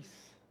of peace,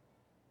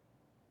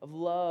 of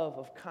love,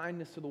 of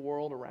kindness to the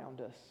world around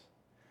us.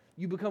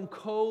 You become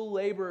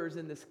co-laborers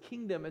in this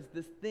kingdom as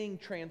this thing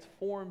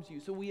transforms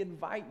you. So we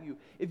invite you,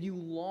 if you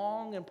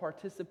long and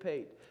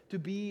participate, to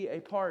be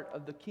a part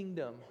of the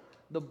kingdom,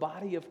 the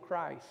body of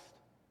Christ.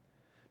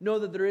 Know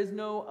that there is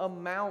no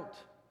amount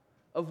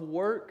of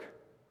work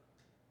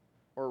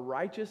or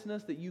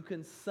righteousness that you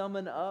can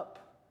summon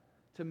up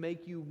to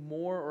make you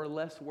more or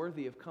less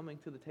worthy of coming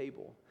to the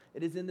table.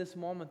 It is in this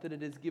moment that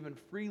it is given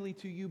freely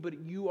to you,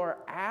 but you are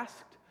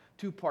asked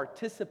to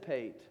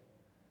participate,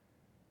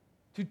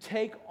 to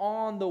take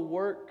on the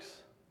works,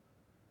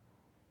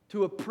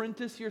 to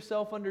apprentice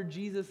yourself under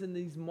Jesus in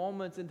these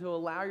moments, and to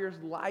allow your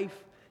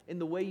life in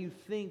the way you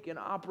think and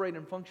operate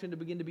and function to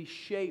begin to be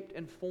shaped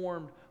and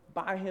formed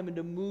by Him and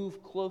to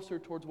move closer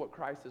towards what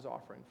Christ is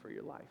offering for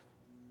your life.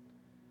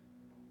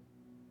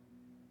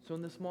 So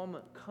in this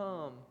moment,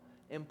 come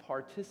and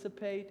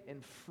participate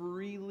and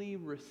freely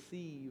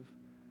receive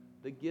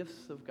the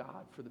gifts of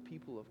God for the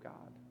people of God,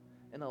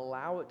 and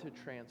allow it to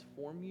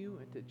transform you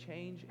and to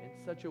change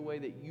in such a way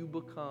that you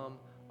become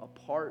a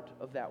part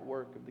of that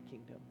work of the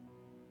kingdom.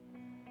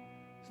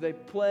 So they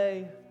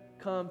play,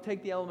 come,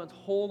 take the elements,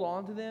 hold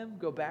on to them,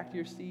 go back to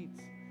your seats,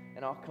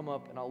 and I'll come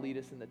up and I'll lead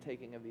us in the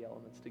taking of the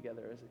elements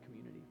together as a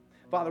community.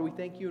 Father, we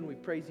thank you and we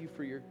praise you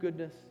for your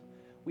goodness.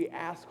 We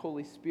ask,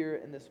 Holy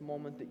Spirit, in this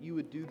moment that you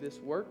would do this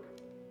work.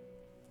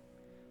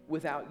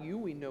 Without you,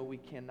 we know we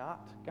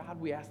cannot. God,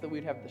 we ask that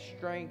we'd have the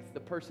strength, the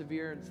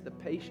perseverance, the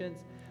patience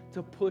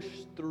to push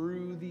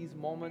through these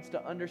moments,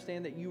 to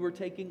understand that you are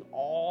taking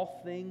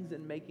all things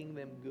and making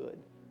them good.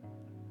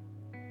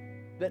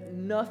 That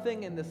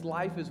nothing in this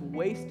life is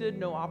wasted,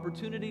 no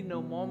opportunity,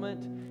 no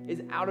moment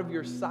is out of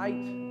your sight,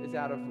 is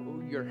out of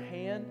your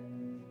hand.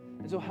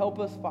 And so help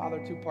us,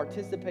 Father, to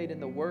participate in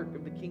the work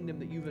of the kingdom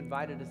that you've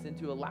invited us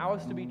into. Allow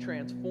us to be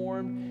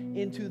transformed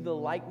into the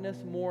likeness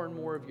more and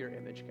more of your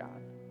image,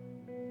 God.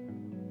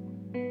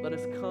 Let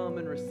us come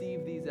and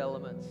receive these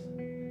elements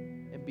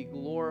and be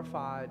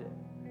glorified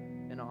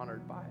and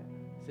honored by it.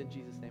 It's in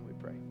Jesus' name we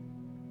pray.